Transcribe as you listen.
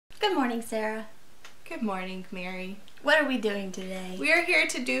Good morning, Sarah. Good morning, Mary. What are we doing today? We are here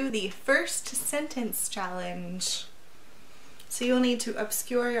to do the first sentence challenge. So you'll need to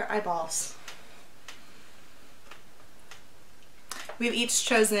obscure your eyeballs. We've each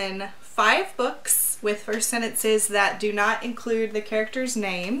chosen 5 books with first sentences that do not include the characters'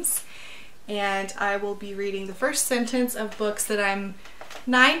 names. And I will be reading the first sentence of books that I'm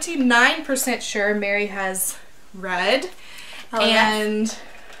 99% sure Mary has read. Oh, and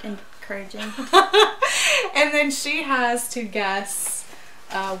encouraging. And then she has to guess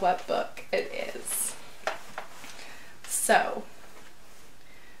what book it is. So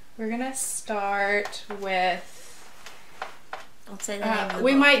we're gonna start with. Don't say the name of the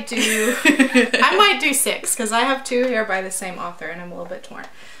we book. might do. I might do 6 because I have 2 here by the same author, and I'm a little bit torn.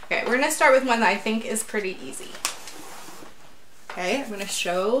 Okay, we're gonna start with one that I think is pretty easy. Okay, I'm gonna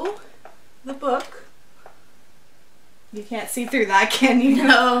show the book. You can't see through that, can you?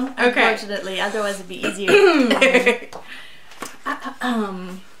 No, Okay. unfortunately. Otherwise it'd be easier.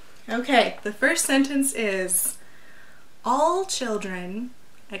 Okay, the first sentence is, all children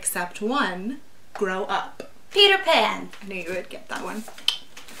except one grow up. Peter Pan. I knew you would get that one.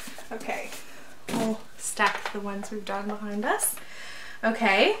 Okay, we'll stack the ones we've done behind us.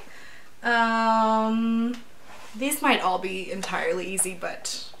 Okay, these might all be entirely easy,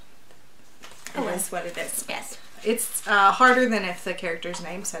 but it is what it is. Yes. It's harder than if the characters'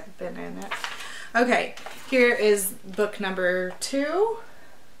 names had been in it. Okay, here is book number 2.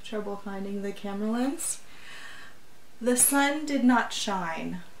 Trouble finding the camera lens. The sun did not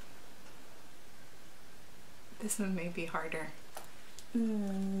shine. This one may be harder.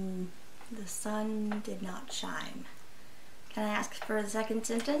 The sun did not shine. Can I ask for the second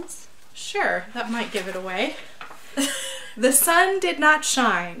sentence? Sure, that might give it away. The sun did not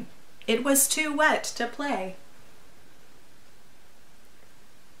shine. It was too wet to play.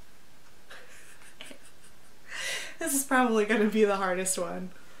 This is probably going to be the hardest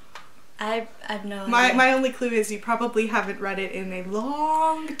one. I've no idea. My only clue is you probably haven't read it in a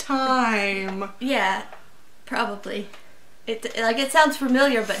long time. Yeah, probably. It sounds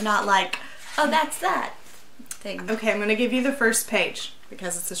familiar, but not like, oh, that's that thing. Okay, I'm going to give you the first page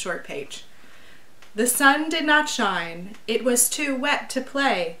because it's a short page. The sun did not shine. It was too wet to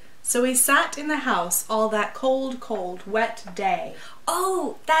play. So we sat in the house all that cold, cold, wet day.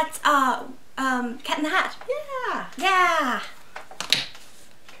 Oh, that's Cat in the Hat. Yeah. Yeah.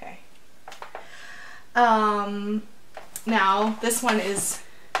 Okay. Now this one is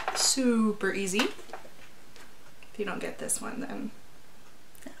super easy. If you don't get this one, then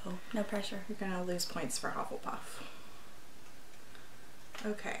No pressure. you're gonna lose points for Hufflepuff.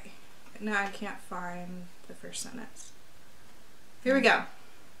 Okay. Now I can't find the first sentence. Here we go.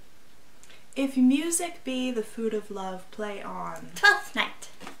 If music be the food of love, play on. Twelfth Night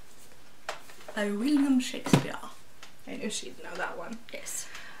by William Shakespeare. I knew she'd know that one. Yes.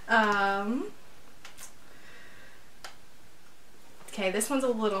 Okay, this one's a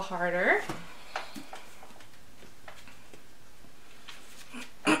little harder.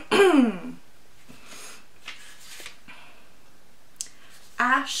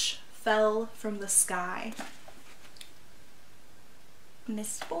 Ash fell from the sky.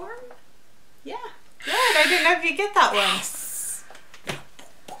 Mistborn? Yeah. Good. I didn't know if you'd get that one. Yes.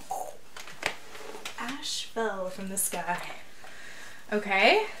 Ash fell from the sky.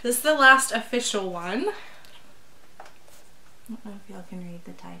 Okay, this is the last official one. I don't know if y'all can read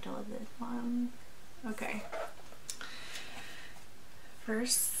the title of this one. Okay.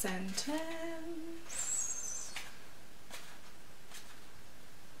 First sentence.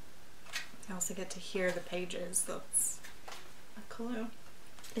 I also get to hear the pages. That's a clue.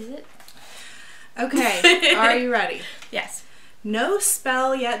 Is it? Okay, are you ready? Yes. No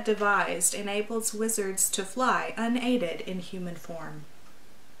spell yet devised enables wizards to fly unaided in human form.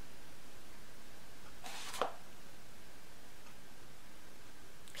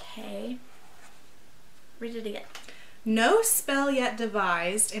 Okay. Read it again. No spell yet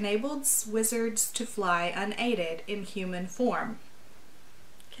devised enables wizards to fly unaided in human form.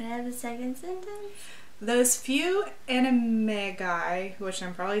 Can I have the second sentence? Those few animagi, which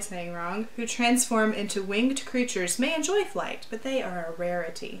I'm probably saying wrong, who transform into winged creatures may enjoy flight, but they are a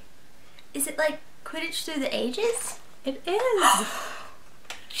rarity. Is it like Quidditch Through the Ages? It is!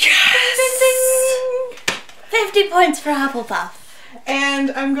 Yes! Ding, ding, ding. 50 points for Hufflepuff.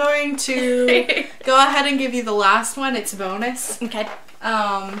 And I'm going to go ahead and give you the last one. It's bonus. Okay.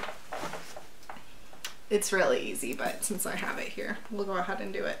 It's really easy, but since I have it here, we'll go ahead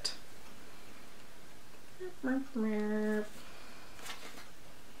and do it.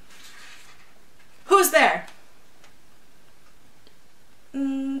 Who's there?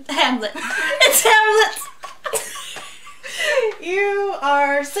 Hagrid. Hamlet. It's Hamlet. You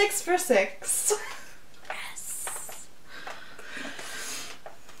are 6 for 6. Yes.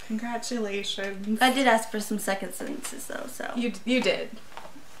 Congratulations. I did ask for some second sentences though, so. You did.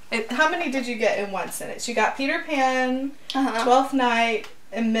 How many did you get in one sentence? You got Peter Pan, Uh-huh. Twelfth Night,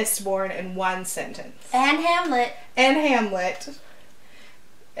 and Mistborn in one sentence. And Hamlet. And Hamlet.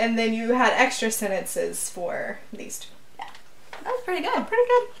 And then you had extra sentences for these two. Yeah. That was pretty good. Pretty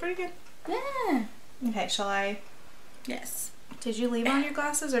good. Pretty good. Yeah. Okay, shall I? Yes. Did you leave on your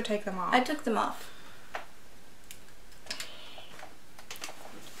glasses or take them off? I took them off.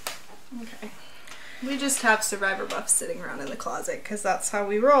 Okay. We just have Survivor buffs sitting around in the closet because that's how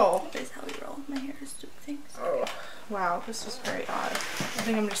we roll. That is how we roll. My hair is doing things. Oh, wow. This is very odd. I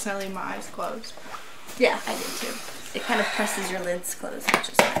think I'm just going to leave my eyes closed. Yeah, I did too. It kind of presses your lids closed, which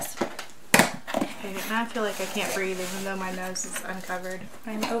is nice. Okay, now I feel like I can't breathe even though my nose is uncovered.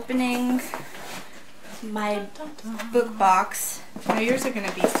 I'm opening my book box. Now yours are going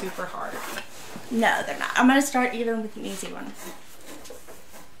to be super hard. No, they're not. I'm going to start even with an easy one.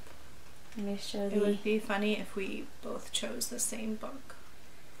 Let me show It would be funny if we both chose the same book.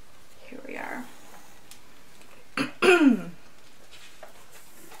 Here we are.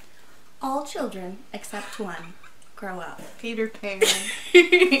 All children, except one, grow up. Peter Pan.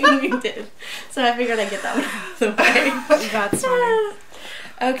 We did. So I figured I'd get that one out of the way. That's funny.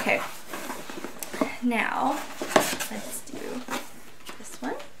 Okay. Now, let's do this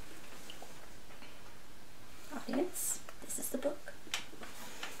one. Audience, this is the book.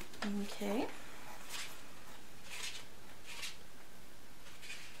 Okay.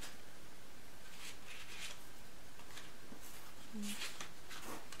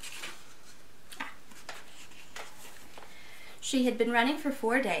 She had been running for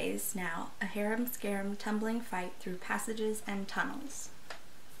 4 days now, a harum-scarum tumbling fight through passages and tunnels.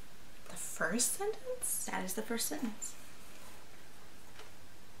 The first sentence? That is the first sentence.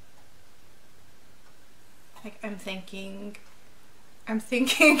 Like, I'm thinking,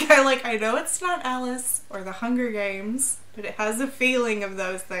 I know it's not Alice or the Hunger Games, but it has a feeling of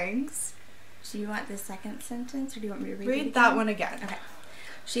those things. Do you want the second sentence, or do you want me to read it Read again? that one again. Okay.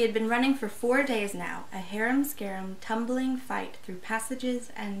 She had been running for 4 days now, a harum-scarum tumbling fight through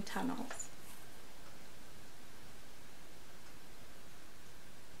passages and tunnels.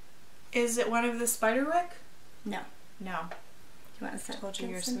 Is it one of the Spiderwick? No. No. Do you want a second Told you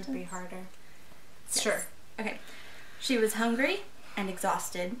yours sentence? would be harder. Yes. Sure. Okay. She was hungry and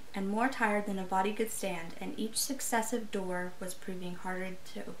exhausted and more tired than a body could stand, and each successive door was proving harder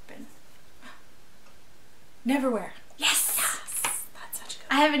to open. Neverwhere. Yes! That's such a good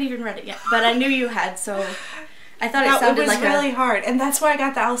I haven't even read it yet, but I knew you had, so I thought one. it sounded was like really hard, and that's why I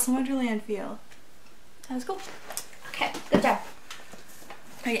got the Alice in Wonderland feel. That was cool. Okay, good job.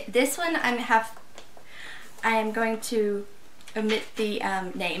 Okay, this one I am going to omit the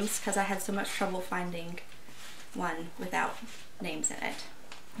names because I had so much trouble finding one without names in it.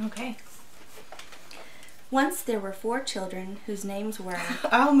 Okay. Once there were 4 children whose names were...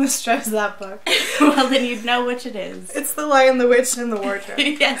 I almost chose that book. Well, then you'd know which it is. It's The Lion, the Witch, and the Wardrobe.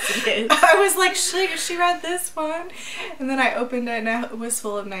 Yes, it is. I was like, she read this one. And then I opened it and it was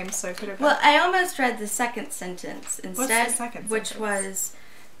full of names, so I could have... Well, I almost read the second sentence instead, What's the second which sentence? was...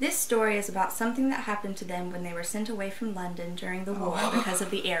 This story is about something that happened to them when they were sent away from London during the war because of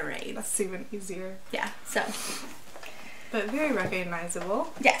the air raids. That's even easier. Yeah, so... But very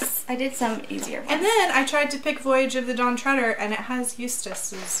recognizable. Yes, I did some easier ones. And then I tried to pick Voyage of the Dawn Treader, and it has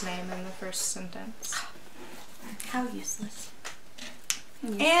Eustace's name in the first sentence. How useless.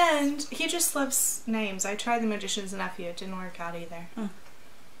 And he just loves names. I tried The Magician's Nephew. It didn't work out either.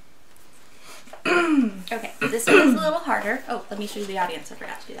 Okay, this one is a little harder. Oh, let me show you the audience. I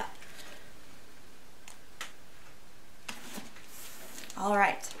forgot to do that. All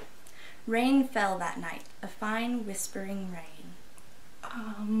right. Rain fell that night, a fine whispering rain.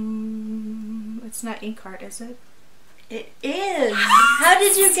 It's not Inkheart, is it? It is! How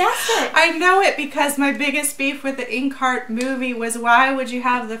did you guess it? I know it because my biggest beef with the Inkheart movie was why would you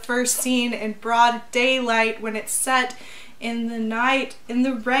have the first scene in broad daylight when it's set in the night in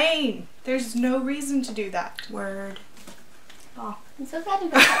the rain? There's no reason to do that. Word. Oh, I'm so glad you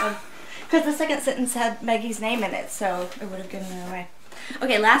got that one. Because the second sentence had Maggie's name in it, so it would have given it away.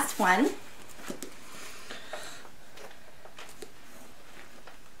 Okay, last one.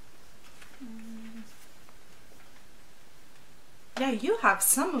 Yeah, you have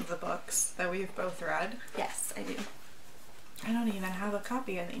some of the books that we've both read. Yes, I do. I don't even have a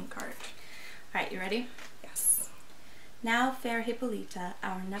copy of Inkheart. Alright, you ready? Yes. Now, fair Hippolyta,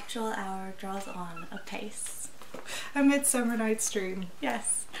 our nuptial hour draws on apace. A Midsummer Night's Dream.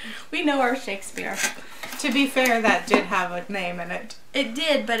 Yes. We know our Shakespeare. To be fair, that did have a name in it. It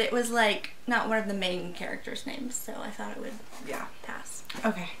did, but it was like not one of the main characters' names, so I thought it would pass.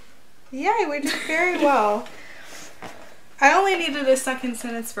 Okay. Yay, we did very well. I only needed a second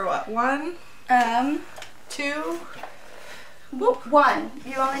sentence for what? 1? 2? Whoop. 1.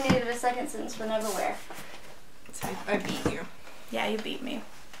 You only needed a second sentence for Neverwhere. So I beat you. Yeah, you beat me.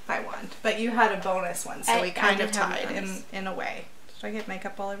 By 1. But you had a bonus one, so we kind of tied in a way. Should I get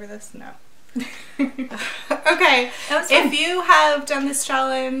makeup all over this? No. Okay, if you have done this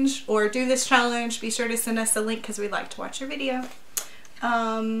challenge or do this challenge, be sure to send us a link because we'd like to watch your video.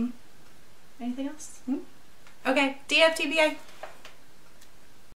 Anything else? Okay, DFTBA.